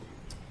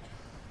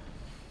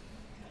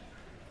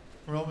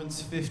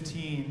Romans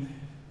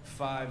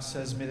 15:5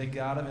 says, "May the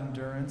God of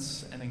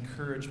endurance and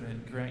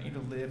encouragement grant you to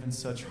live in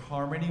such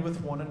harmony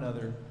with one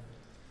another,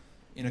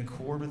 in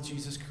accord with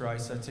Jesus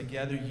Christ, that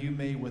together you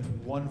may with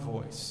one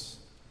voice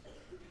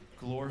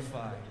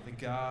glorify the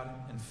God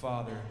and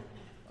Father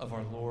of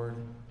our Lord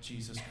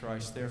Jesus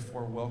Christ.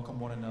 Therefore, welcome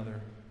one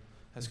another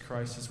as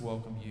Christ has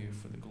welcomed you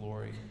for the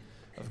glory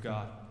of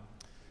God."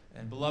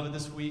 And beloved,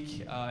 this week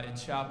in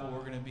chapel, we're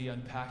going to be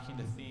unpacking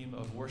the theme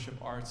of worship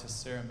arts, as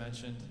Sarah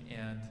mentioned.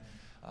 And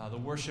the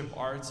worship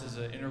arts is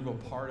an integral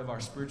part of our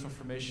spiritual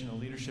formation and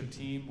leadership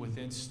team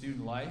within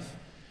student life.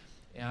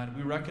 And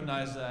we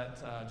recognize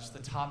that just the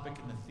topic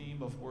and the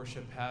theme of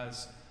worship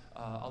has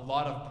a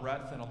lot of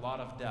breadth and a lot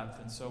of depth.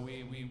 And so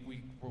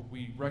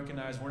we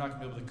recognize we're not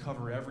going to be able to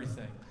cover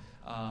everything.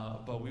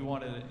 But we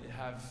wanted to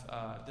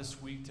have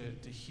this week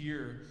to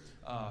hear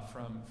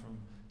from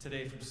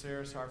today from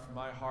Sarah's heart, from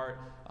my heart,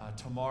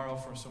 tomorrow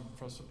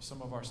from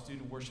some of our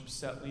student worship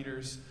set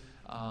leaders.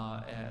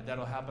 And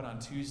that'll happen on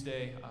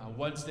Tuesday.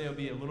 Wednesday will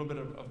be a little bit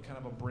of kind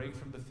of a break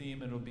from the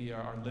theme, and it'll be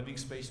our Living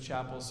Space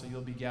Chapel. So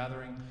you'll be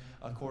gathering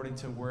according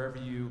to wherever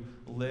you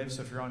live.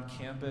 So if you're on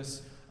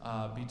campus,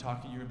 you're going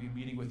to be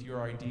meeting with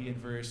your ID in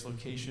various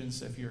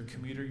locations. If you're a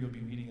commuter, you'll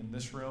be meeting in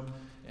this room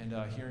and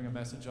hearing a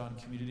message on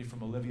community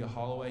from Olivia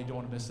Holloway. Don't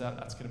want to miss that.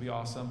 That's going to be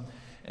awesome.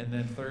 And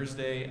then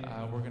Thursday,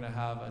 we're going to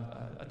have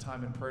a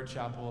time in prayer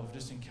chapel of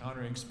just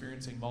encountering,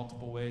 experiencing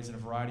multiple ways in a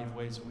variety of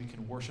ways that we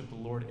can worship the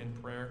Lord in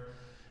prayer.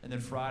 And then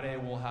Friday,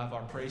 we'll have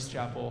our praise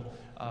chapel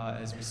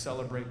as we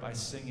celebrate by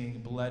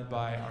singing, led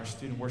by our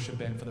student worship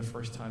band for the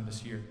first time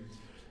this year.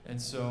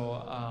 And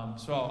so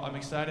I'm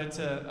excited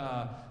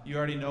to, you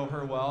already know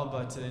her well,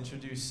 but to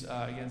introduce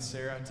again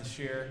Sarah to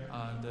share,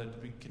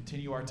 we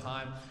continue our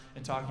time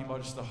in talking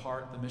about just the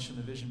heart, the mission,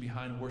 the vision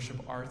behind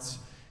worship arts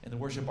and the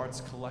Worship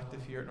Arts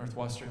Collective here at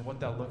Northwestern, and what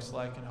that looks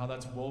like and how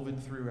that's woven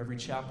through every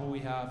chapel we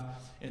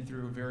have and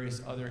through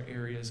various other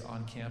areas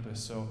on campus.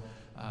 So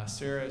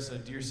Sarah is a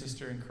dear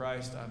sister in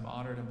Christ. I'm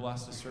honored and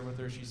blessed to serve with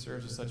her. She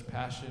serves with such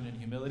passion and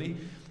humility.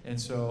 And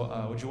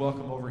so would you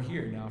welcome over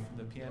here now from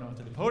the piano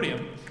to the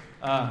podium,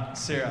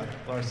 Sarah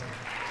Larson.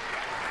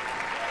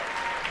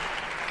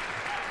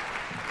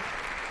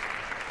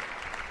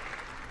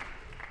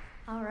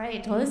 All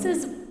right, well, this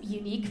is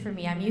unique for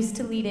me. I'm used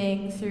to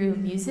leading through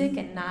music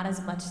and not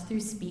as much through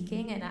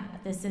speaking, and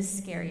this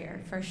is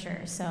scarier for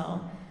sure.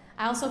 So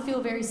I also feel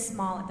very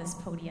small at this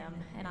podium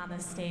and on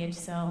this stage,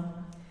 so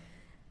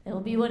it'll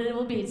be what it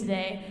will be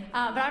today.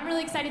 But I'm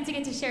really excited to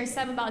get to share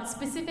some about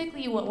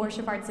specifically what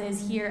worship arts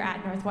is here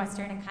at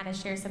Northwestern and kind of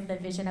share some of the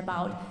vision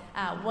about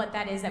what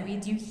that is that we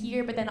do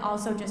here, but then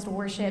also just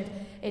worship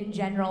in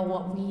general,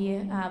 what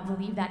we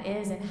believe that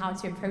is and how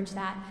to approach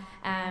that.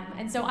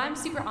 And so I'm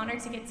super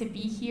honored to get to be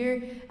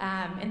here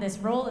in this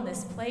role, in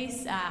this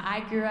place.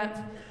 I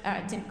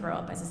didn't grow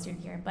up as a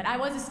student here, but I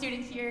was a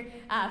student here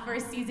for a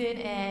season,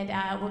 and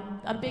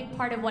a big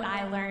part of what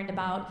I learned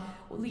about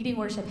leading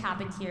worship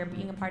happened here,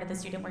 being a part of the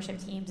student worship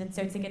teams. And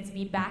so to get to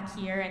be back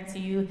here and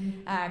to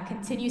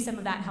continue some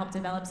of that and help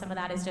develop some of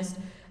that is just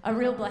a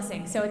real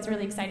blessing. So it's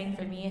really exciting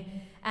for me.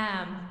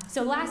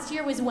 So last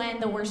year was when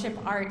the Worship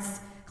Arts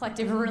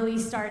Collective really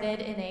started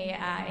in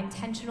a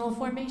intentional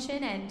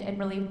formation and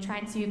really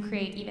trying to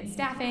create even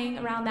staffing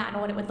around that and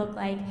what it would look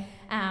like.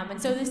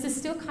 And so this is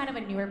still kind of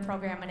a newer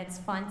program, and it's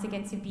fun to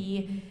get to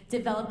be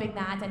developing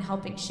that and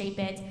helping shape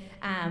it.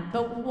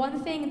 But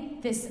one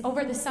thing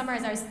over the summer,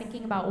 as I was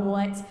thinking about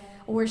what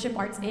worship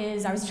arts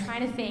is, I was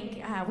trying to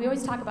think, we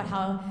always talk about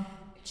how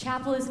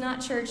chapel is not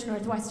church,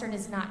 Northwestern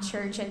is not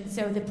church, and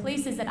so the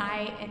places that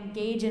I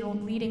engage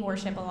in leading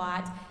worship a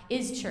lot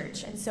is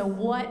church. And so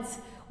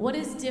what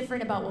is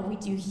different about what we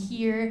do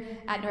here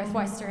at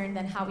Northwestern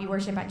than how we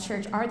worship at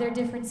church? Are there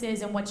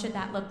differences, and what should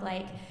that look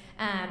like?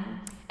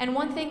 And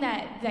one thing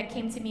that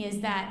came to me is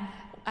that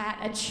at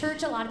a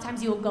church, a lot of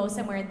times you will go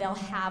somewhere and they'll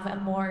have a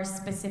more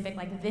specific,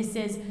 like, this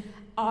is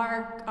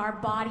our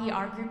body,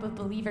 our group of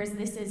believers,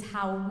 this is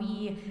how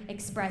we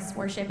express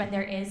worship, and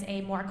there is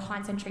a more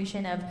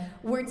concentration of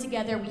we're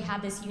together, we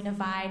have this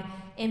unified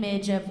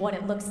image of what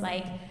it looks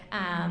like.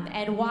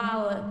 And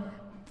while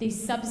the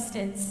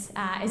substance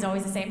is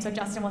always the same, so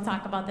Justin will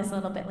talk about this a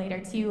little bit later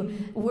too,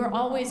 we're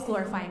always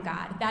glorifying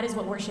God. That is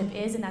what worship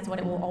is, and that's what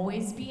it will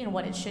always be, and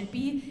what it should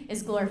be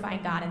is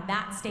glorifying God, and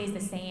that stays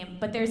the same,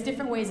 but there's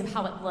different ways of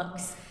how it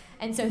looks.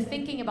 And so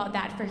thinking about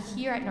that for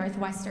here at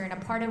Northwestern, a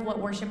part of what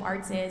worship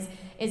arts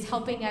is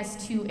helping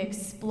us to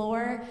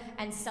explore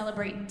and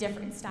celebrate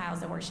different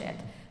styles of worship.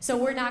 So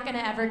we're not gonna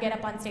ever get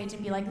up on stage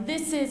and be like,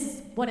 this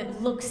is what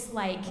it looks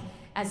like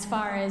as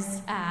far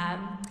as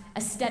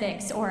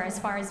aesthetics, or as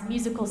far as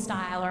musical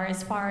style, or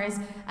as far as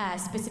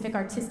specific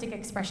artistic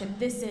expression.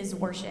 This is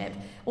worship.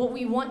 What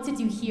we want to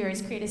do here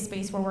is create a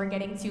space where we're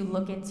getting to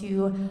look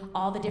into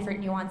all the different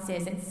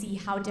nuances and see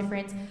how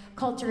different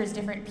cultures,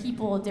 different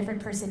people,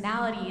 different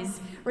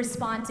personalities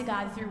respond to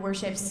God through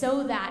worship,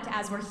 so that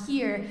as we're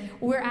here,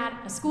 we're at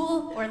a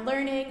school, we're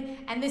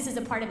learning, and this is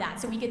a part of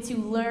that. So we get to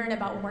learn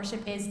about what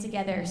worship is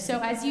together. So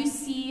as you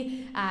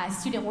see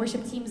student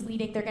worship teams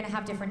leading, they're gonna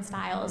have different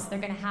styles. They're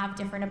going to have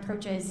different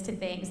approaches to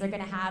things. They're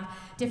going to have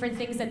different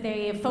things that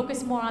they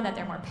focus more on, that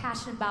they're more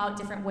passionate about,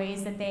 different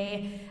ways that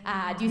they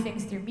do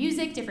things through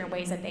music, different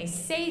ways that they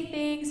say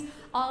things,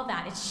 all of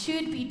that. It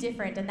should be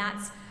different, and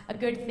that's a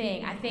good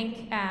thing. I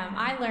think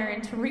I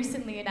learned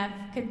recently, and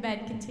I've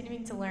been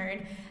continuing to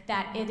learn,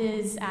 that it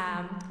is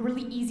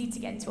really easy to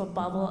get into a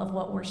bubble of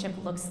what worship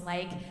looks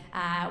like.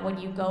 When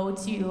you go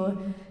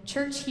to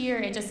church here,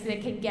 it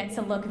can get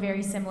to look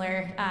very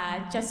similar.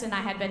 Justin and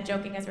I had been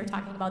joking as we were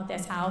talking about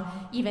this, how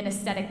even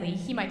aesthetically,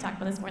 he might talk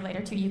about this more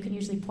later too, you can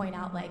usually point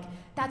out, like,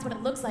 that's what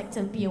it looks like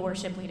to be a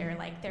worship leader.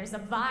 Like, there's a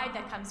vibe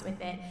that comes with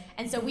it.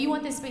 And so we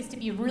want this space to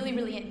be really,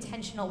 really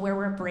intentional, where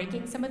we're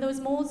breaking some of those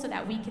molds so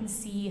that we can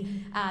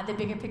see the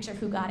bigger picture of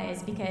who God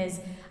is, because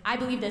I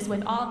believe this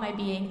with all of my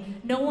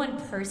being. No one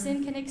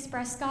person can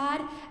express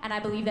God, and I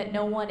believe that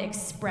no one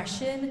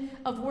expression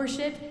of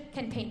worship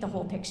can paint the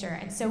whole picture.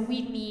 And so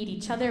we need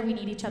each other, we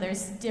need each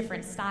other's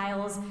different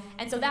styles,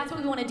 and so that's what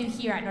we want to do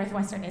here at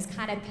Northwestern, is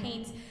kind of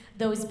paint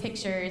those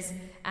pictures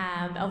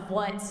of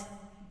what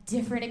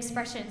different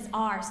expressions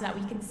are, so that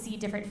we can see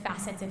different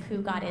facets of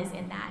who God is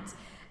in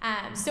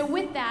that. So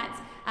with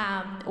that,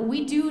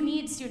 we do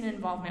need student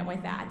involvement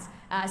with that.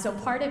 So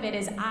part of it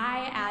is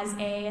I, as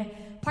a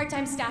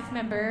part-time staff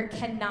member,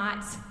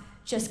 cannot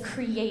just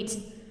create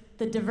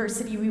the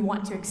diversity we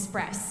want to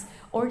express,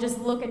 or just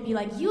look and be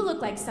like, you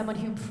look like someone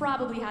who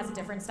probably has a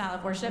different style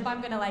of worship,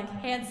 I'm gonna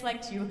hand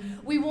select you.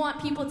 We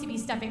want people to be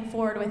stepping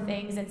forward with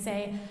things and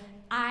say,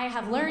 I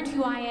have learned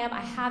who I am.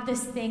 I have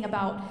this thing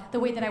about the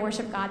way that I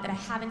worship God that I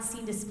haven't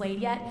seen displayed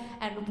yet,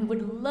 and we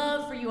would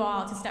love for you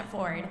all to step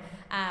forward.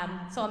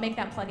 So I'll make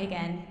that plug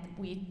again.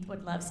 We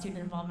would love student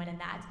involvement in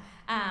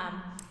that.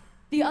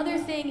 The other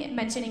thing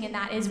mentioning in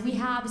that is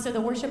so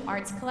the Worship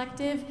Arts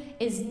Collective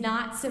is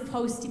not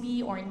supposed to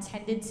be or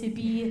intended to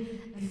be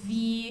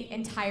the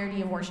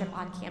entirety of worship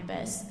on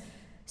campus.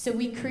 So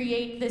we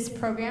create this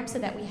program so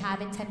that we have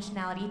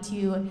intentionality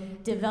to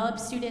develop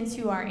students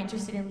who are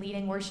interested in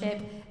leading worship,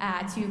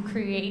 to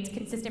create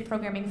consistent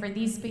programming for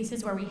these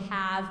spaces where we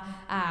have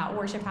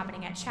worship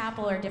happening at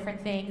chapel or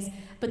different things.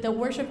 But the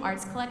Worship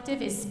Arts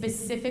Collective is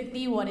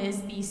specifically what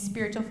is the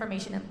spiritual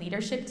formation and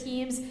leadership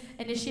teams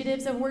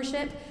initiatives of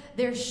worship.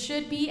 There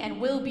should be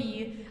and will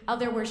be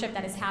other worship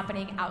that is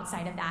happening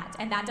outside of that,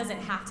 and that doesn't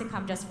have to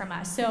come just from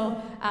us.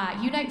 So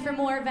Unite for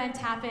More event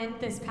happened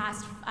this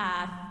past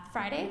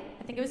Friday.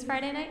 I think it was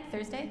Friday night?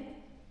 Thursday.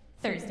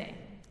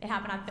 It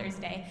happened on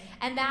Thursday.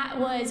 And that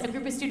was a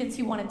group of students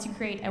who wanted to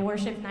create a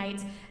worship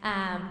night.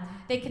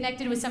 They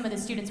connected with some of the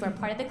students who are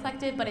part of the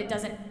collective, but it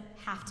doesn't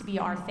have to be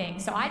our thing.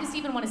 So I just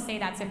even want to say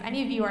that. So if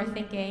any of you are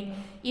thinking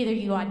either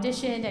you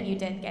auditioned and you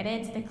didn't get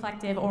into the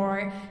collective,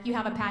 or you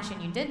have a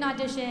passion, you didn't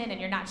audition, and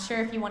you're not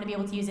sure if you want to be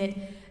able to use it,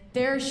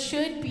 there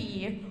should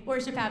be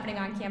worship happening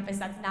on campus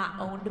that's not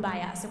owned by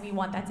us, and we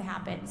want that to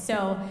happen.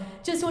 So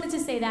just wanted to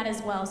say that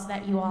as well, so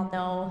that you all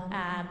know,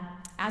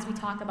 as we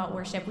talk about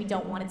worship, we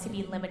don't want it to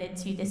be limited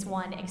to this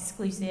one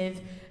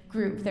exclusive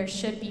group. There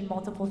should be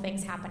multiple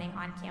things happening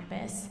on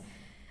campus.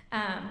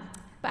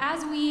 But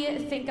as we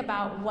think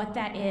about what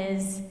that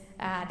is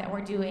that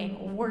we're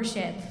doing,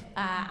 worship,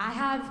 I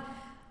have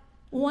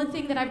one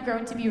thing that I've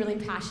grown to be really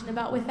passionate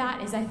about with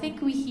that is I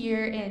think we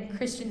hear in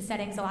Christian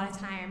settings a lot of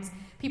times,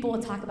 people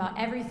will talk about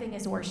everything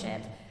is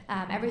worship.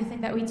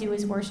 Everything that we do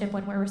is worship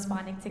when we're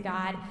responding to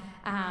God.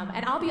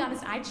 And I'll be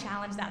honest, I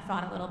challenge that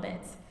thought a little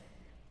bit.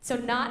 So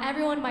not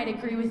everyone might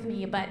agree with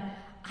me, but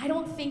I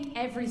don't think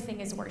everything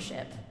is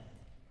worship.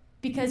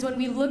 Because when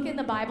we look in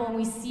the Bible and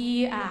we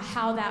see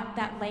how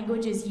that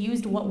language is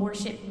used, what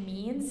worship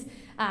means,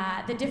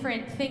 the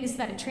different things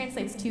that it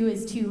translates to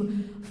is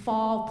to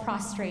fall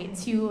prostrate,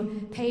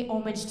 to pay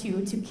homage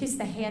to kiss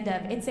the hand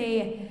of. It's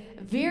a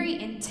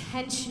very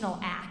intentional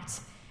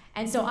act.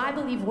 And so I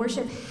believe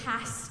worship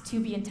has to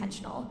be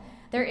intentional.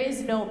 There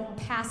is no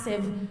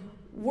passive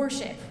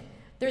worship.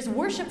 There's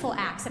worshipful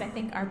acts that I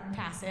think are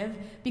passive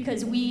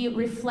because we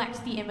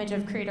reflect the image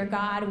of Creator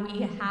God.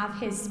 We have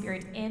His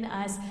Spirit in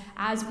us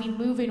as we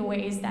move in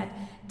ways that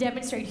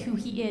demonstrate who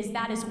He is.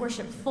 That is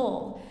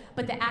worshipful.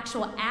 But the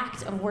actual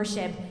act of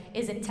worship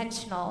is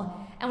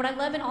intentional. And what I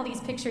love in all these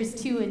pictures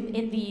too,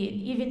 in the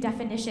even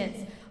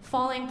definitions,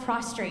 falling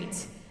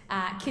prostrate,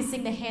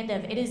 kissing the hand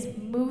of, it is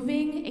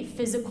moving a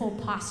physical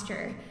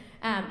posture.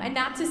 And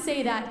not to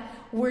say that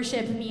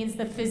worship means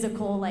the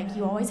physical, like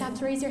you always have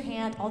to raise your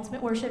hand, ultimate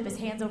worship is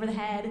hands over the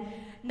head,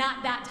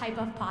 not that type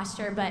of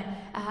posture, but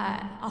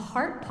a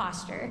heart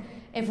posture.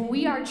 If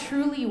we are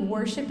truly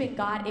worshiping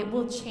God, it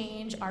will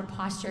change our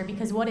posture,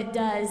 because what it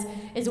does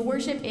is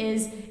worship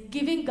is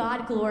giving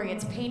God glory.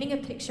 It's painting a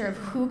picture of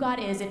who God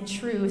is in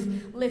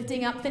truth,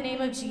 lifting up the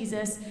name of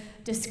Jesus,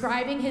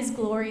 describing His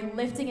glory,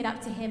 lifting it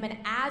up to Him. And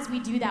as we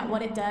do that,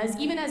 what it does,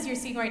 even as you're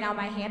seeing right now,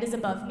 my hand is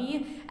above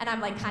me, and I'm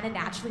like kind of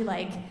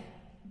naturally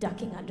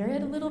ducking under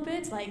it a little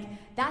bit.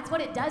 That's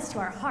what it does to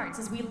our hearts,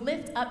 is we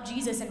lift up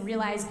Jesus and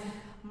realize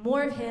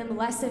more of Him,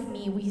 less of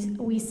me.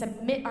 We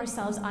submit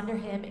ourselves under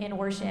Him in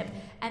worship,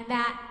 and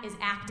that is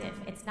active.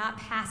 It's not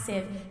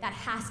passive. That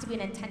has to be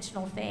an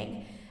intentional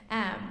thing.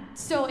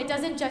 So it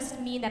doesn't just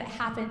mean that it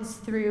happens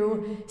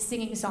through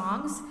singing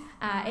songs.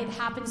 It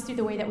happens through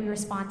the way that we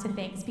respond to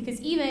things. Because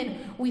even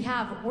we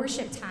have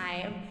worship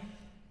time,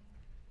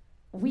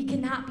 we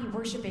cannot be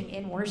worshiping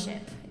in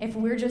worship if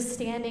we're just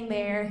standing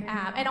there.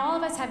 And all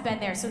of us have been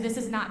there, so this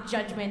is not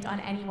judgment on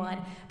anyone.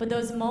 But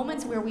those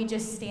moments where we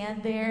just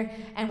stand there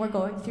and we're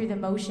going through the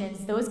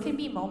motions, those can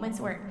be moments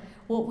where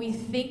what we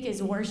think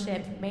is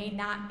worship may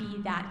not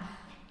be that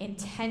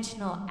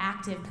intentional,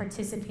 active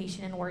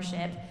participation in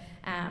worship.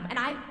 And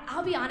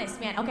I'll be honest,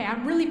 man, okay,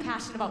 I'm really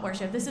passionate about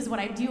worship. This is what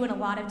I do in a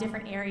lot of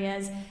different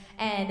areas.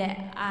 And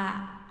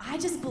I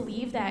just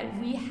believe that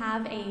we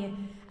have a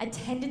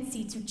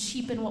tendency to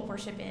cheapen what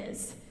worship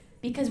is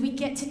because we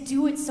get to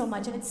do it so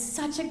much. And it's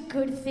such a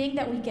good thing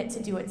that we get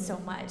to do it so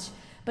much.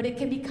 But it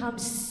can become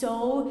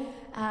so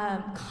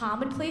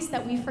commonplace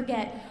that we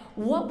forget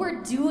what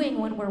we're doing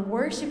when we're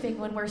worshiping,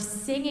 when we're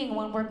singing,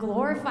 when we're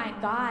glorifying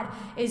God,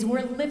 is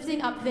we're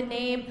lifting up the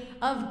name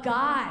of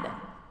God.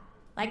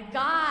 Like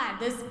God,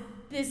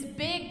 this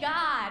big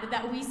God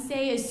that we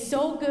say is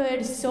so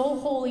good, so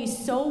holy,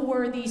 so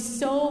worthy,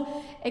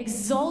 so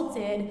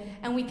exalted,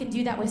 and we can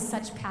do that with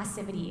such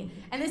passivity.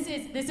 And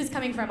this is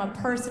coming from a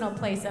personal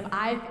place of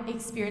I've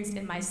experienced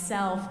in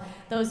myself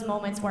those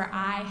moments where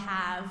I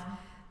have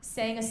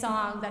sang a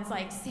song that's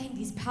like saying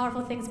these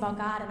powerful things about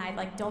God, and I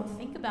like don't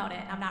think about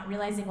it. I'm not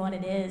realizing what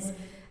it is.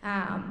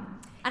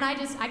 And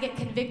I get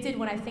convicted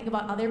when I think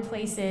about other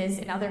places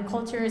in other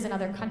cultures and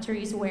other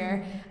countries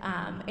where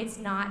it's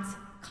not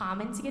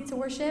common to get to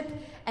worship,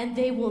 and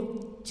they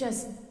will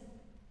just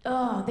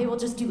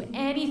do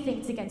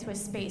anything to get to a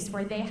space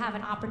where they have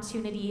an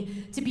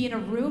opportunity to be in a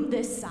room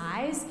this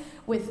size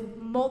with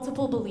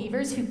multiple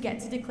believers who get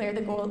to declare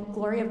the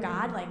glory of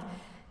God. Like,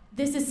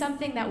 this is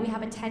something that we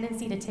have a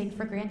tendency to take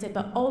for granted,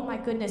 but oh my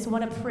goodness,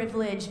 what a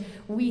privilege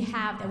we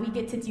have that we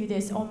get to do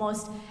this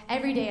almost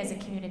every day as a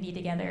community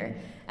together.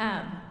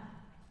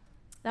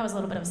 That was a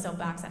little bit of a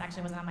soapbox. That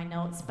actually wasn't on my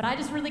notes, but I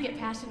just really get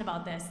passionate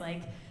about this.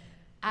 Like,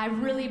 I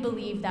really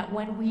believe that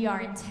when we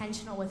are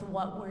intentional with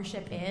what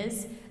worship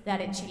is,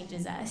 that it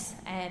changes us.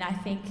 And I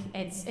think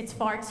it's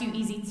far too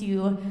easy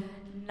to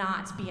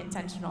not be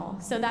intentional.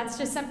 So that's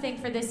just something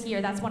for this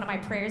year. That's one of my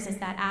prayers, is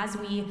that as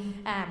we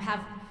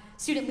have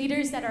student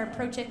leaders that are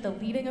approaching the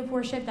leading of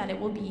worship, that it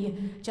will be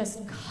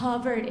just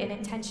covered in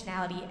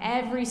intentionality.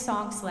 Every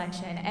song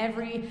selection,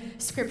 every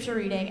scripture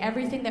reading,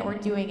 everything that we're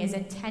doing is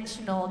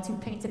intentional to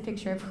paint a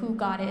picture of who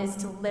God is,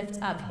 to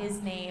lift up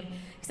his name,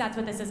 because that's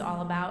what this is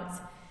all about.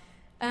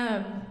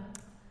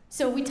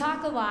 So we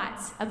talk a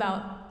lot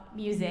about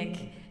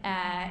music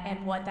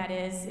and what that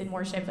is in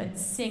worship and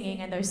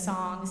singing and those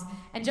songs.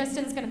 And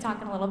Justin's going to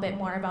talk in a little bit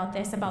more about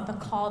this, about the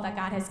call that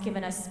God has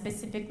given us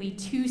specifically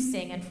to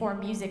sing and for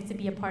music to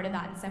be a part of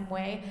that in some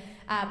way.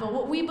 But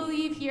what we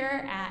believe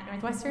here at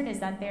Northwestern is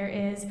that there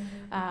is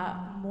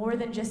more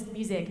than just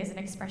music as an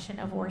expression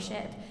of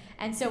worship.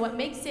 And so what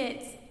makes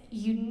it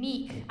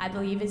unique, I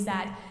believe, is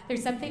that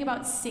there's something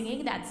about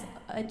singing that's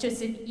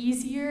just an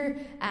easier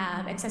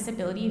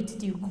accessibility to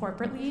do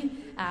corporately.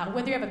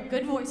 Whether you have a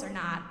good voice or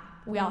not,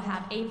 we all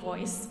have a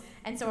voice,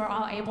 and so we're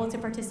all able to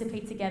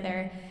participate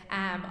together.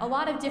 A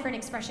lot of different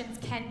expressions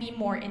can be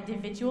more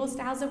individual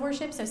styles of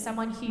worship, so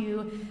someone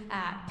who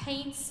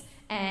paints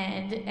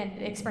and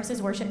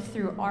expresses worship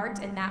through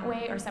art in that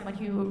way, or someone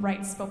who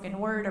writes spoken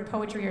word or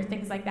poetry or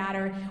things like that,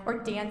 or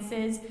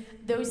dances,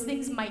 those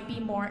things might be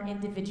more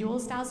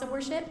individual styles of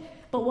worship.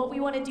 But what we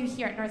want to do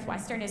here at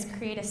Northwestern is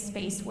create a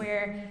space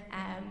where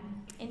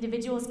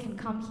individuals can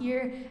come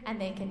here and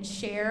they can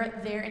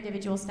share their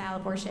individual style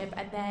of worship,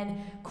 and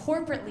then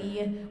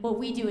corporately what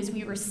we do is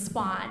we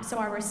respond. So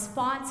our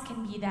response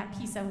can be that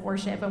piece of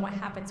worship and what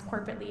happens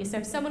corporately. So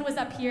if someone was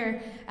up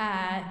here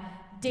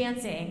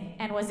dancing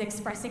and was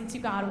expressing to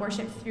God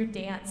worship through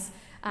dance,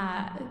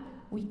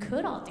 we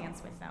could all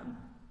dance with them.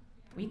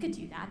 We could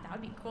do that. That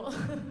would be cool.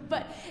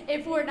 But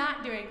if we're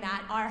not doing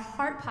that, our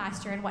heart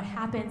posture and what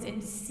happens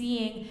in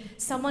seeing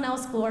someone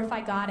else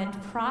glorify God and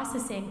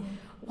processing,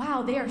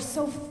 wow, they are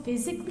so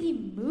physically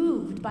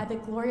moved by the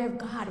glory of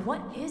God.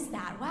 What is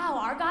that? Wow,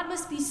 our God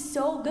must be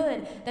so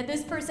good that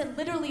this person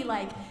literally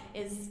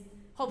is,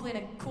 hopefully in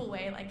a cool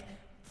way,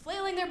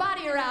 flailing their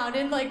body around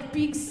and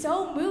being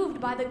so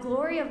moved by the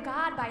glory of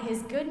God, by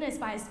his goodness,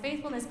 by his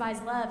faithfulness, by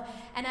his love.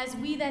 And as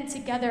we then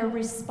together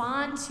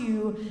respond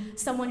to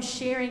someone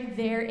sharing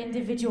their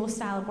individual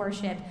style of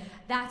worship,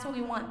 that's what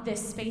we want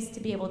this space to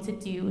be able to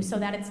do, so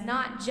that it's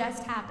not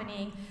just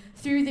happening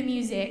through the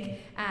music,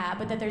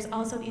 but that there's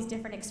also these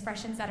different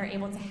expressions that are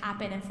able to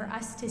happen, and for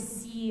us to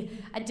see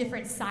a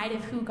different side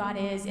of who God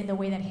is in the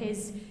way that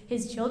his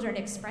children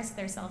express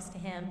themselves to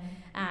him.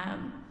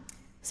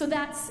 So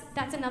that's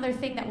another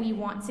thing that we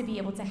want to be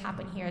able to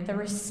happen here. The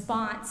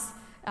response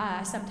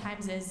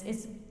sometimes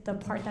is the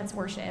part that's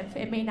worship.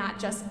 It may not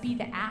just be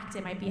the act,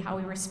 it might be how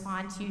we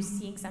respond to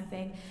seeing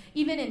something.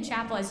 Even in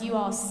chapel, as you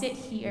all sit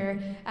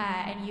here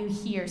and you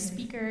hear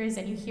speakers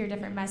and you hear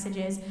different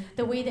messages,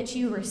 the way that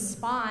you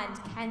respond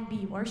can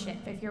be worship.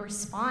 If your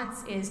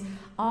response is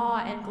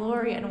awe and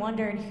glory and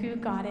wonder in who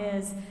God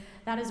is,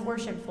 that is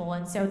worshipful.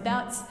 And so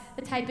that's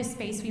the type of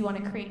space we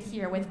want to create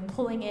here with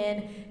pulling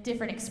in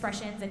different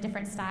expressions and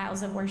different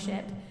styles of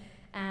worship.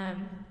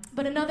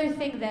 But another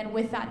thing then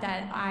with that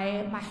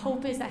my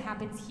hope is that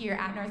happens here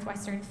at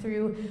Northwestern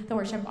through the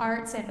worship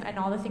arts and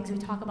all the things we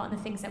talk about and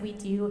the things that we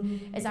do,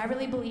 is I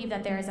really believe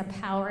that there is a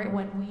power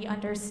when we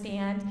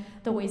understand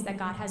the ways that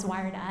God has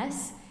wired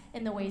us,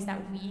 in the ways that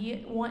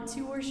we want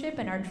to worship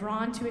and are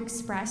drawn to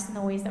express, in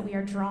the ways that we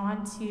are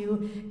drawn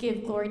to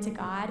give glory to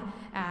God.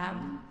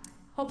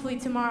 Hopefully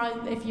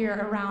tomorrow, if you're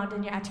around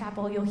and you're at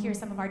chapel, you'll hear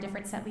some of our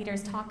different set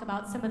leaders talk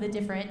about some of the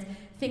different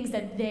things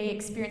that they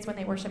experience when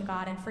they worship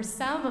God. And for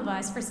some of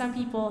us, for some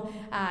people,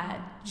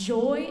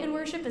 joy in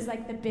worship is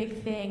like the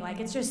big thing. Like,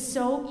 it's just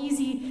so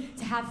easy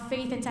to have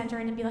faith and to enter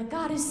in and be like,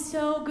 God is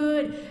so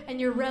good. And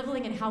you're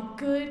reveling in how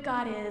good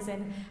God is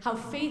and how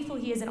faithful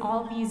he is in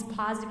all these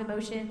positive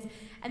emotions.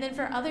 And then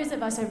for others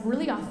of us, a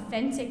really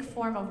authentic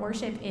form of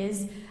worship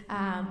is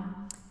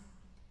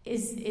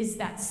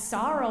that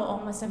sorrow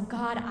almost of,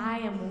 God, I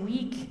am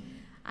weak.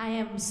 I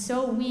am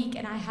so weak,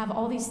 and I have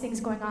all these things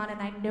going on, and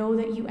I know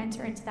that you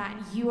enter into that,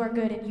 and you are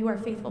good, and you are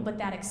faithful, but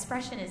that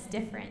expression is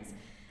different.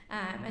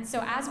 And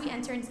so as we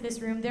enter into this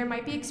room, there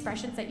might be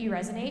expressions that you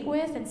resonate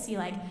with and see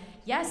like,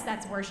 yes,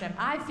 that's worship.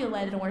 I feel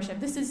led in worship.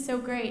 This is so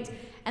great.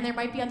 And there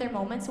might be other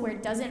moments where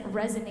it doesn't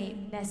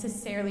resonate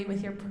necessarily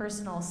with your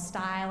personal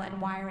style and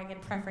wiring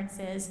and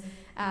preferences.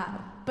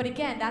 But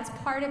again, that's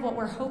part of what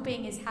we're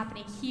hoping is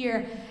happening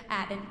here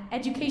at an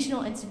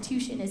educational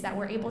institution, is that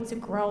we're able to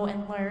grow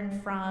and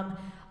learn from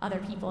other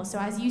people. So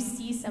as you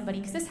see somebody,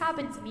 because this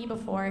happened to me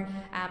before,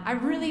 I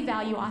really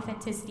value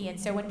authenticity. And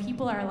so when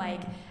people are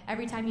like,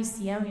 every time you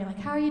see them, you're like,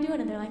 how are you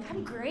doing? And they're like,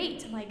 I'm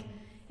great. I'm like,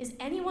 is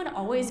anyone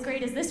always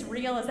great? Is this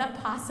real? Is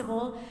that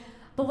possible?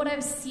 But what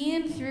I've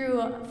seen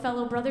through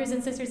fellow brothers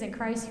and sisters in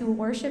Christ who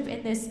worship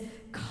in this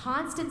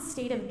constant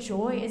state of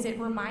joy is it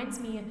reminds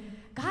me,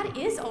 God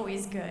is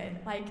always good.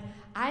 Like,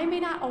 I may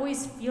not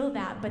always feel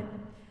that, but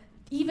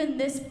even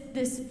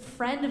this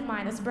friend of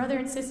mine, this brother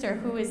and sister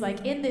who is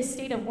like in this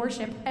state of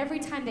worship, every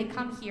time they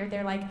come here,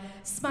 they're like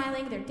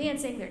smiling, they're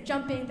dancing, they're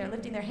jumping, they're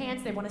lifting their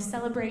hands, they want to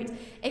celebrate.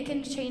 It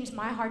can change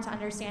my heart to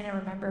understand and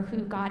remember who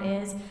God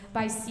is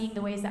by seeing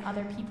the ways that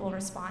other people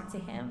respond to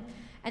him.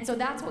 And so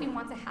that's what we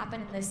want to happen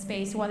in this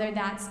space, whether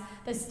that's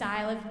the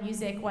style of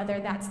music,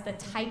 whether that's the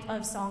type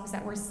of songs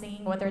that we're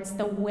singing, whether it's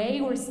the way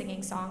we're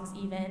singing songs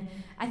even.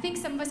 I think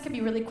some of us can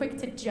be really quick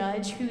to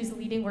judge who's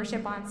leading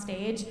worship on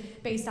stage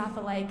based off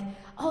of like,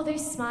 oh, they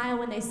smile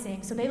when they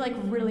sing, so they like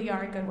really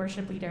are a good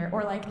worship leader.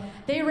 Or like,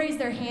 they raise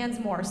their hands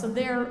more, so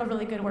they're a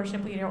really good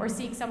worship leader. Or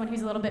seeing someone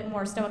who's a little bit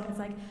more stoic, and it's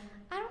like,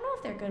 I don't know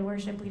if they're a good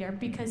worship leader,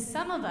 because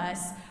some of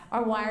us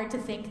are wired to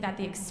think that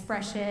the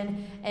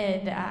expression,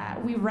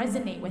 and we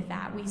resonate with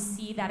that. We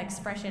see that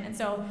expression. And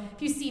so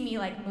if you see me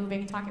like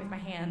moving and talking with my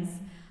hands,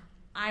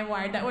 I'm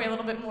wired that way a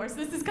little bit more. So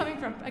this is coming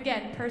from,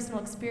 again, personal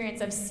experience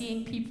of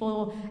seeing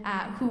people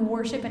who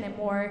worship in a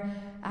more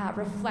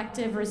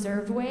reflective,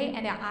 reserved way.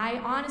 And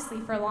I honestly,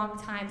 for a long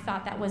time,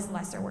 thought that was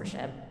lesser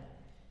worship.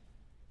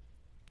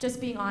 Just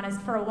being honest,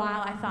 for a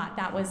while I thought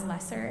that was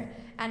lesser.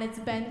 And it's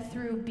been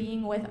through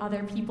being with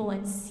other people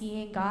and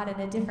seeing God in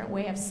a different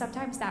way of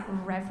sometimes that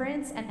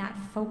reverence and that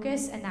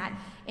focus and that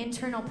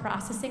internal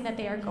processing that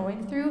they are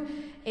going through.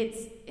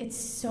 It's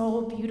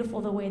so beautiful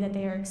the way that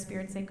they are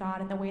experiencing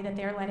God and the way that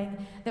they're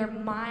letting their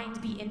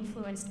mind be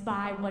influenced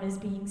by what is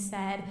being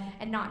said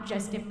and not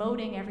just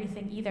emoting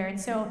everything either. And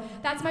so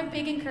that's my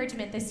big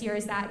encouragement this year,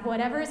 is that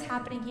whatever is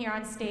happening here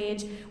on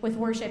stage with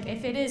worship,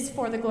 if it is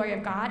for the glory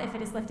of God, if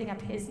it is lifting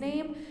up his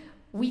name,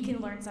 we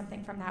can learn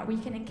something from that. We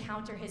can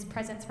encounter his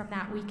presence from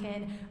that. We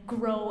can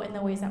grow in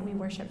the ways that we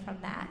worship from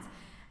that.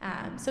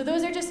 So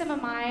those are just some of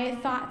my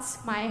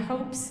thoughts, my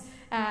hopes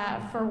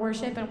for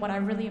worship and what I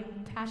really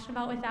am passionate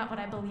about with that, what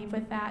I believe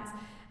with that.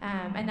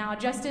 And now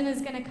Justin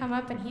is going to come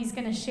up and he's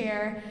going to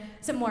share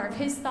some more of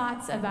his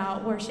thoughts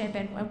about worship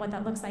and what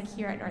that looks like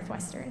here at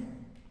Northwestern.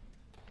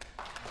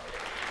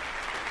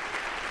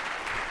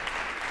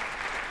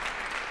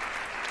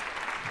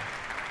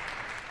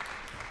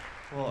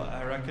 Well,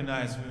 I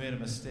recognize we made a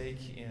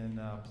mistake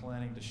in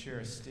planning to share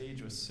a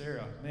stage with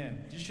Sarah.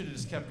 Man, you should have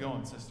just kept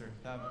going, sister.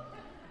 That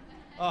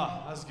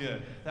was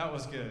good. That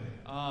was good.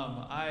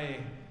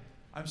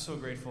 I'm so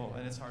grateful,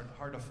 and it's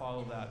hard to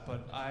follow that.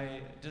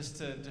 But just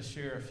to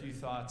share a few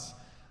thoughts.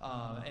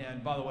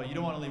 And by the way, you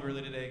don't want to leave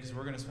early today because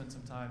we're going to spend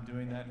some time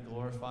doing that and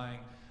glorifying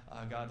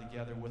God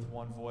together with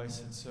one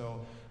voice. And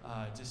so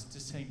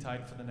just hang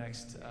tight for the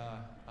next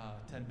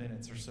 10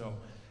 minutes or so.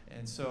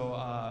 And so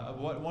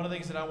one of the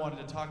things that I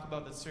wanted to talk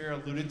about that Sarah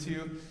alluded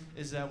to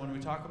is that when we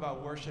talk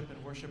about worship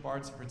and worship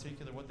arts in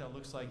particular, what that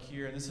looks like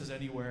here, and this is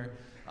anywhere,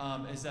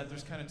 is that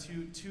there's kind of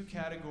two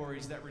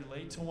categories that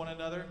relate to one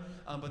another,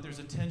 but there's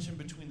a tension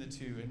between the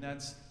two, and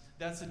that's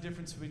the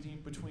difference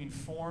between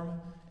form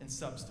and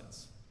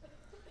substance.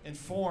 And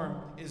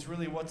form is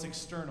really what's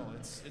external.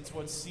 It's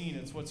what's seen,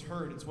 it's what's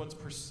heard, it's what's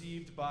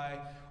perceived by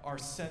our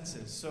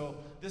senses. So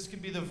this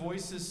could be the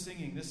voices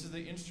singing, this is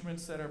the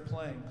instruments that are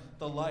playing,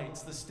 the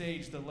lights, the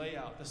stage, the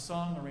layout, the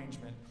song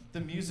arrangement, the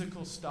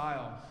musical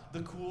style,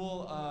 the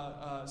cool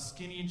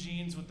skinny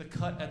jeans with the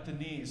cut at the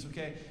knees,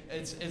 okay?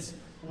 It's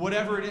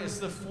whatever it is,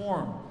 the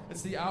form,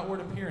 it's the outward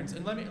appearance.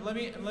 And let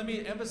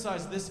me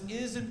emphasize, this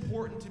is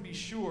important to be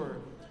sure,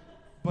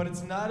 but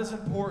it's not as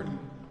important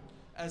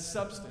as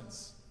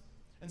substance.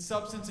 And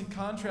substance, in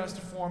contrast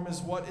to form, is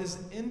what is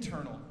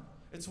internal.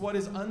 It's what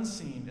is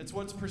unseen. It's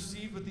what's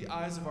perceived with the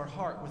eyes of our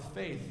heart, with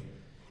faith.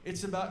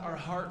 It's about our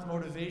heart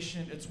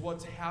motivation. It's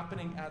what's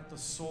happening at the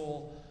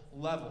soul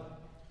level.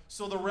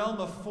 So the realm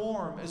of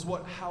form is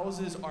what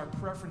houses our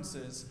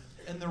preferences,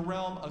 and the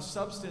realm of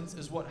substance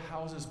is what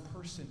houses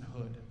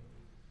personhood.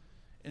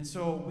 And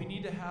so we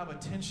need to have a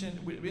tension.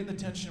 In the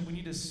tension, we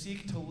need to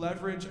seek to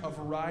leverage a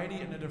variety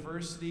and a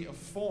diversity of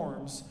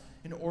forms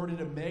in order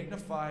to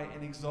magnify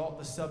and exalt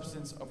the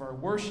substance of our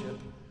worship,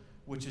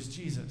 which is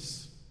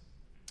Jesus.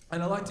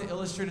 And I like to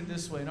illustrate it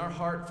this way. And our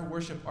heart for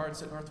worship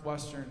arts at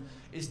Northwestern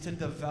is to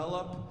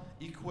develop,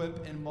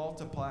 equip, and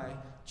multiply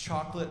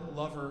chocolate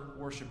lover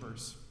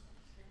worshipers.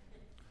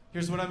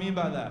 Here's what I mean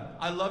by that.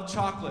 I love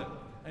chocolate.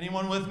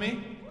 Anyone with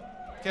me?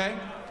 Okay?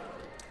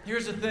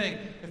 Here's the thing.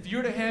 If you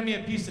were to hand me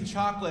a piece of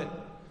chocolate,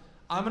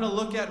 I'm going to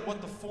look at what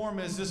the form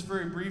is just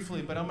very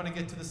briefly, but I'm going to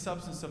get to the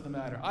substance of the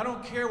matter. I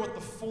don't care what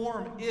the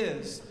form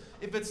is.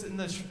 If it's in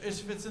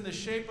the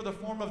shape or the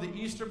form of the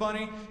Easter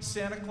Bunny,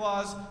 Santa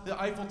Claus,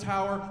 the Eiffel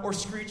Tower, or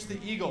Screech the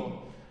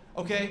Eagle.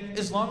 Okay?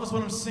 As long as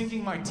what I'm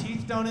sinking my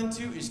teeth down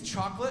into is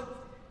chocolate,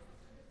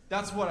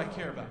 that's what I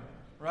care about.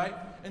 Right?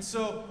 And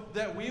so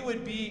that we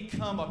would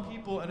become a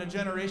people and a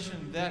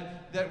generation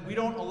that we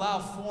don't allow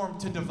form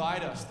to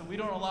divide us, that we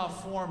don't allow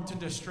form to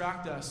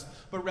distract us,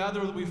 but rather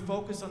that we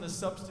focus on the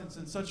substance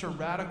in such a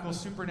radical,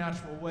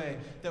 supernatural way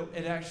that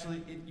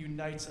it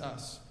unites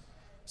us.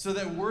 So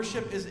that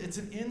worship it's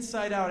an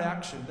inside-out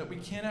action, that we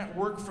cannot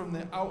work from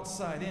the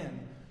outside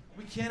in.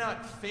 We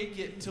cannot fake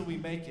it till we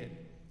make it.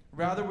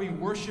 Rather, we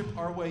worship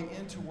our way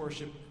into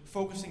worship,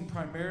 focusing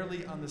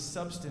primarily on the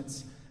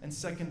substance and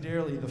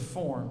secondarily the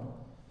form.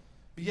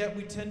 But yet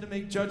we tend to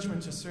make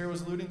judgments, as Sarah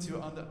was alluding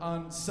to,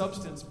 on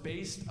substance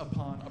based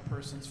upon a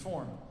person's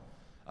form.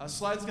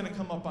 Slide's going to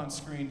come up on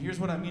screen. Here's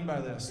what I mean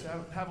by this.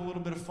 Have a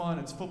little bit of fun.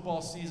 It's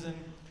football season.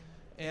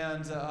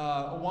 And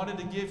I wanted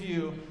to give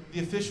you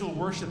the official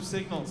worship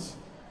signals,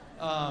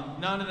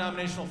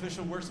 non-denominational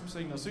official worship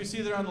signals. So you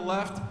see there on the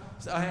left,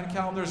 hand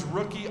calendars,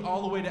 rookie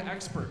all the way to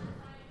expert.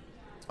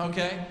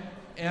 Okay?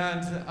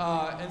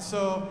 And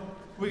so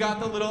we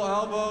got the little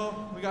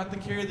elbow. We got the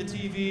carry the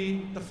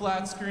TV, the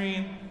flat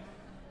screen.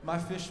 My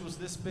fish was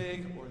this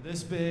big or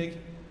this big.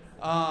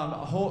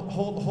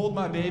 Hold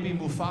my baby,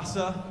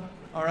 Mufasa.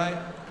 All right?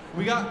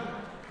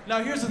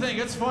 Now here's the thing,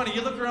 it's funny.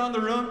 You look around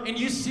the room and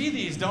you see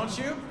these, don't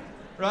you?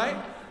 Right?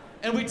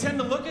 And we tend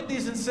to look at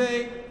these and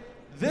say,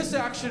 this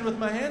action with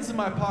my hands in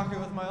my pocket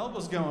with my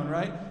elbows going,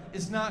 right,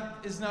 is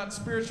not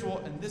spiritual,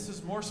 and this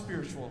is more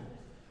spiritual.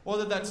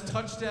 Whether that's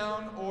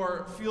touchdown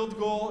or field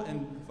goal,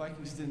 and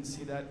Vikings didn't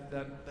see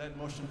that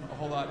motion a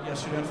whole lot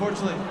yesterday,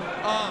 unfortunately.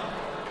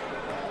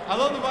 I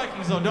love the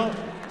Vikings, though. Don't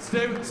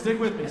stick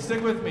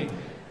with me.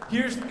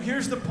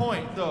 Here's the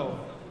point, though,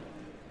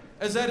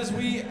 is that as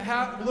we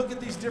look at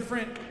these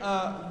different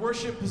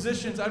worship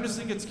positions, I just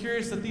think it's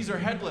curious that these are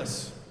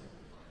headless,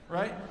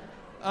 right?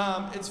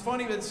 It's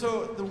funny that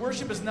so the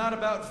worship is not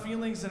about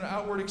feelings and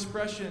outward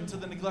expression to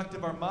the neglect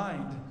of our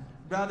mind.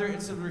 Rather,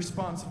 it's a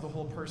response of the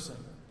whole person.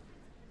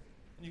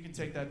 And you can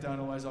take that down,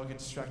 otherwise I'll get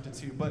distracted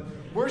too. But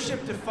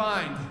worship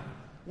defined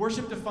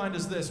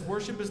is this.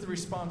 Worship is the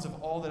response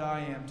of all that I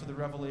am to the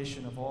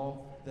revelation of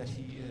all that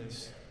he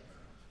is.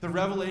 The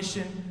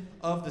revelation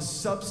of the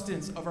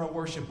substance of our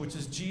worship, which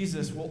is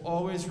Jesus, will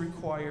always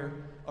require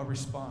a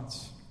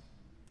response.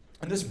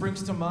 And this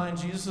brings to mind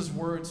Jesus'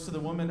 words to the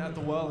woman at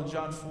the well in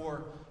John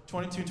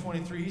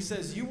 4:22-23. He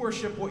says, "You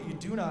worship what you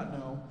do not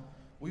know.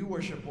 We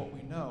worship what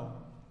we know.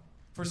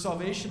 For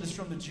salvation is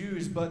from the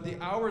Jews, but the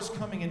hour is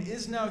coming and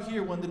is now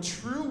here when the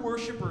true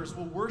worshipers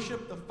will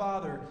worship the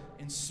Father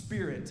in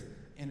spirit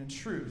and in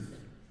truth.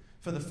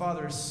 For the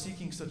Father is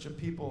seeking such a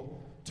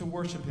people to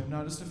worship him."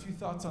 Now, just a few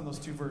thoughts on those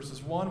two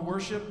verses. One,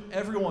 worship,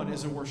 everyone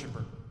is a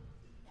worshiper.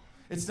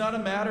 It's not a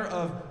matter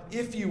of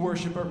if you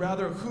worship, but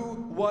rather who,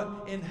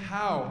 what, and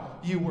how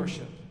you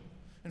worship.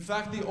 In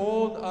fact,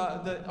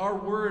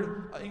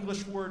 our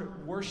English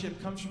word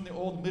worship comes from the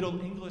old Middle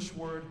English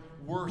word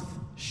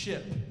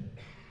worth-ship.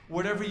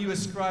 Whatever you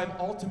ascribe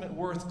ultimate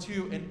worth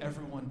to, and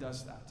everyone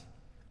does that.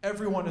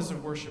 Everyone is a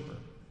worshiper.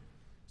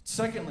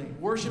 Secondly,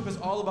 worship is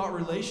all about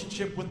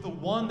relationship with the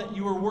one that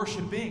you are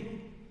worshiping.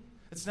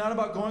 It's not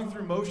about going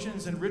through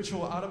motions and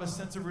ritual out of a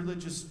sense of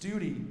religious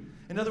duty.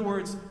 In other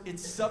words,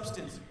 it's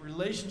substance,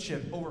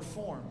 relationship over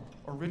form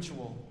or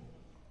ritual.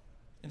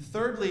 And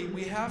thirdly,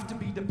 we have to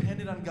be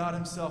dependent on God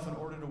himself in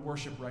order to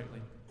worship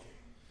rightly.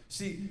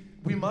 See,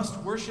 we must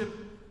worship,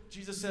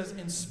 Jesus says,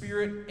 in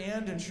spirit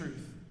and in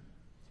truth.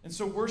 And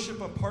so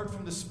worship apart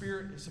from the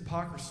Spirit is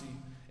hypocrisy,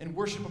 and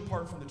worship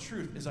apart from the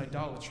truth is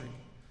idolatry.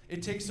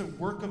 It takes a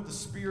work of the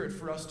Spirit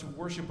for us to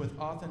worship with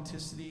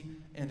authenticity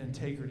and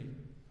integrity.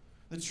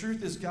 The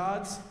truth is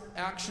God's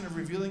action of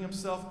revealing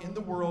himself in the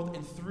world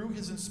and through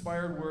his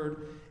inspired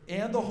word,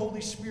 and the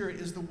Holy Spirit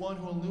is the one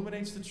who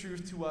illuminates the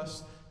truth to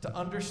us to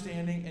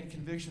understanding and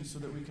conviction so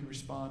that we can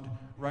respond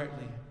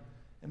rightly.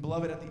 And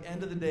beloved, at the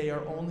end of the day,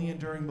 our only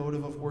enduring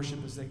motive of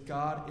worship is that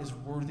God is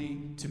worthy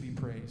to be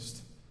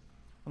praised.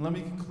 And let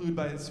me conclude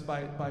by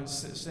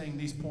saying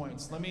these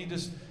points. Let me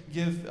just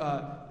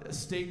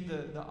state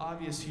the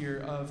obvious here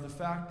of the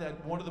fact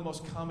that one of the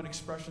most common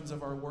expressions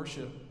of our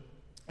worship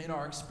in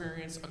our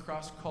experience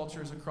across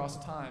cultures,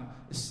 across time,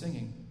 is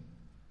singing.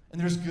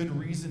 And there's good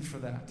reason for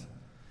that.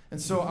 And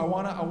so I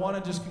want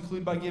to just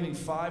conclude by giving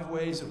 5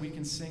 ways that we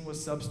can sing with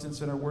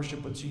substance in our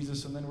worship with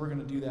Jesus, and then we're going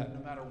to do that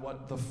no matter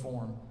what the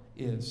form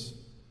is.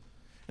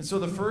 And so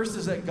the first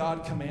is that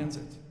God commands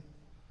it.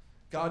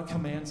 God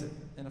commands it.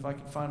 And if I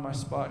can find my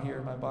spot here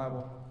in my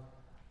Bible,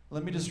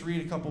 let me just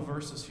read a couple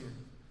verses here.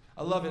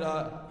 I love it.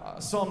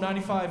 Psalm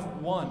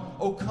 95:1.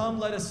 Oh, come,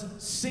 let us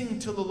sing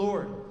to the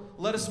Lord.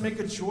 Let us make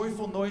a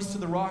joyful noise to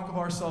the rock of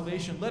our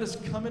salvation. Let us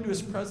come into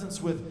his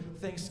presence with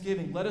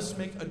thanksgiving. Let us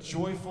make a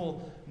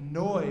joyful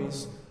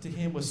noise to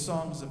him with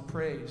songs of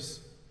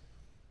praise.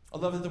 I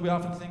love that we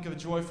often think of a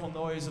joyful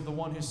noise of the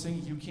one who's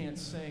singing who can't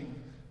sing.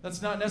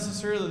 That's not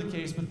necessarily the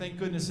case, but thank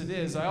goodness it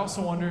is. I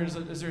also wonder,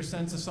 is there a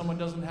sense if someone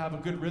doesn't have a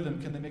good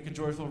rhythm, can they make a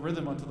joyful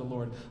rhythm unto the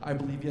Lord? I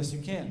believe, yes, you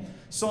can.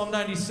 Psalm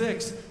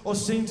 96, oh,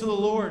 sing to the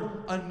Lord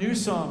a new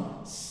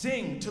song.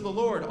 Sing to the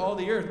Lord, all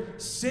the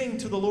earth. Sing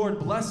to the Lord,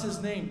 bless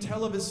his name.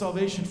 Tell of his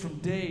salvation from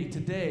day to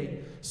day.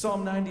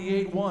 Psalm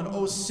 98:1,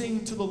 oh,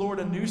 sing to the Lord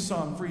a new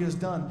song, for he has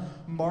done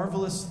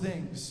marvelous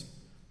things.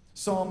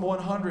 Psalm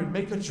 100,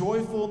 make a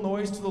joyful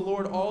noise to the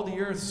Lord, all the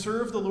earth.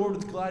 Serve the Lord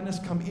with gladness.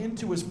 Come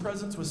into his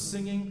presence with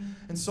singing.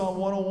 And Psalm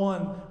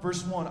 101,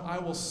 verse 1, I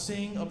will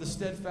sing of the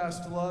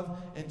steadfast love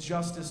and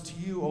justice to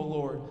you, O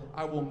Lord.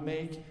 I will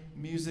make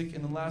music.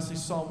 And then lastly,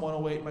 Psalm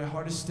 108, my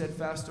heart is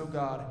steadfast, O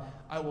God.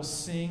 I will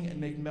sing and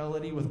make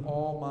melody with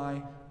all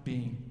my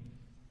being.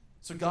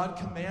 So God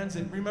commands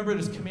it. Remember,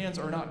 his commands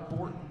are not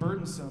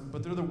burdensome,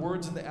 but they're the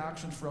words and the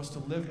actions for us to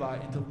live by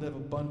and to live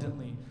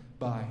abundantly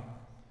by.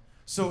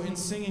 So in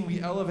singing, we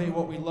elevate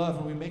what we love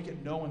and we make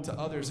it known to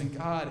others. And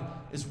God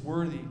is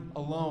worthy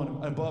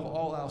alone, above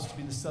all else, to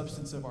be the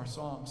substance of our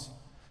songs.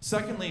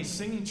 Secondly,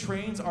 singing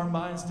trains our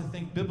minds to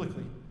think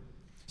biblically.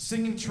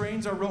 Singing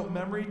trains our rote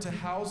memory to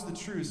house the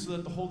truth so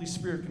that the Holy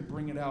Spirit can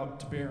bring it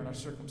out to bear in our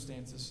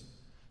circumstances.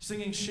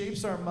 Singing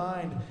shapes our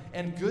mind,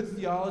 and good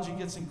theology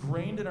gets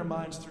ingrained in our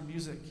minds through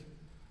music.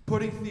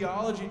 Putting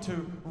theology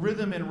to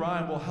rhythm and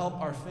rhyme will help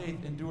our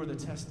faith endure the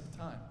test of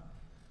time.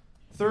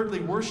 Thirdly,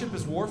 worship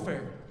is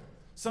warfare.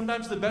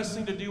 Sometimes the best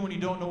thing to do when you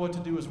don't know what to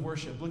do is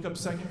worship. Look up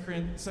 2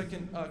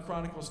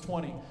 Chronicles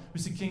 20. We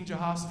see King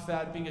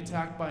Jehoshaphat being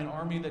attacked by an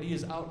army that he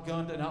is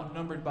outgunned and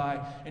outnumbered by,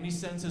 and he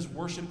sends his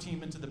worship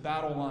team into the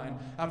battle line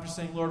after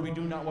saying, Lord, we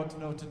do not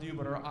know what to do,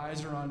 but our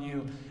eyes are on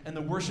you. And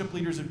the worship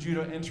leaders of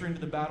Judah enter into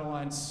the battle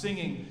line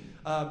singing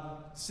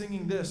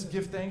this,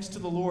 give thanks to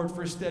the Lord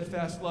for his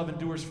steadfast love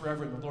endures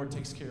forever, and the Lord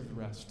takes care of the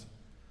rest.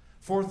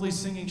 Fourthly,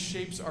 singing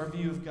shapes our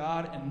view of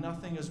God, and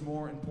nothing is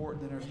more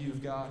important than our view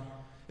of God.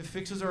 It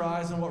fixes our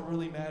eyes on what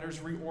really matters,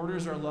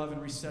 reorders our love,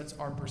 and resets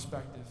our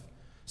perspective.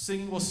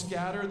 Singing will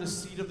scatter the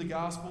seed of the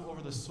gospel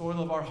over the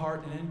soil of our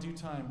heart, and in due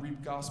time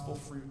reap gospel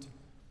fruit.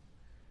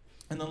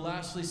 And then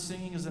lastly,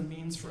 singing is a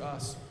means for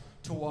us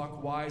to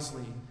walk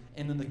wisely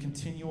and in the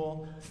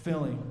continual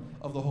filling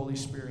of the Holy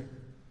Spirit.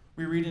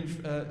 We read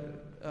in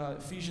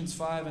Ephesians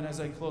 5, and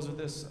as I close with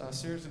this,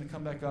 Sarah's going to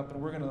come back up,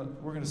 and we're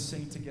going to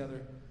sing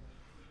together.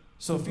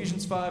 So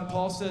Ephesians 5,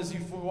 Paul says,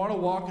 if we want to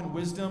walk in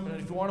wisdom, and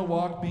if we want to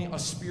walk being a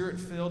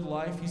spirit-filled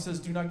life, he says,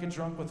 do not get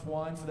drunk with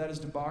wine, for that is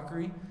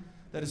debauchery,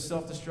 that is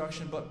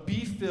self-destruction, but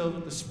be filled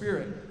with the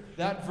Spirit.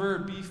 That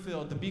verb, be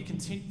filled,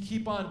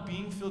 keep on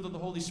being filled with the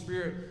Holy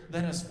Spirit,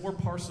 then has 4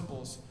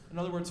 participles. In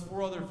other words,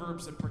 4 other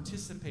verbs that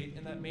participate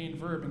in that main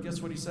verb. And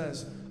guess what he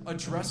says?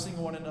 Addressing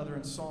one another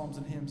in psalms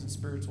and hymns and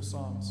spiritual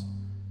songs.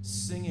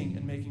 Singing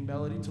and making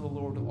melody to the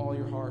Lord with all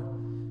your heart.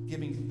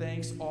 Giving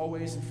thanks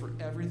always and for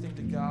everything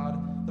to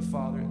God the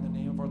Father in the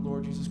name of our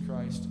Lord Jesus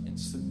Christ, and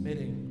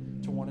submitting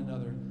to one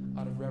another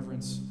out of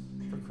reverence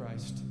for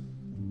Christ.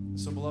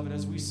 So, beloved,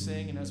 as we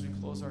sing and as we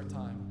close our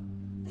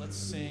time, let's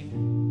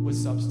sing with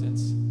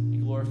substance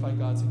and glorify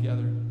God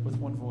together with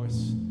one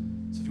voice.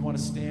 So if you want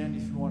to stand,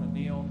 if you want to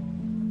kneel,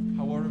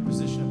 however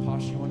position and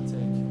posture you want to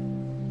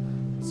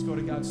take, let's go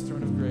to God's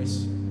throne of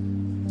grace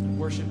and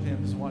worship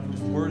him as one who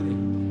is worthy,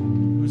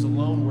 who is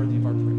alone worthy of our praise.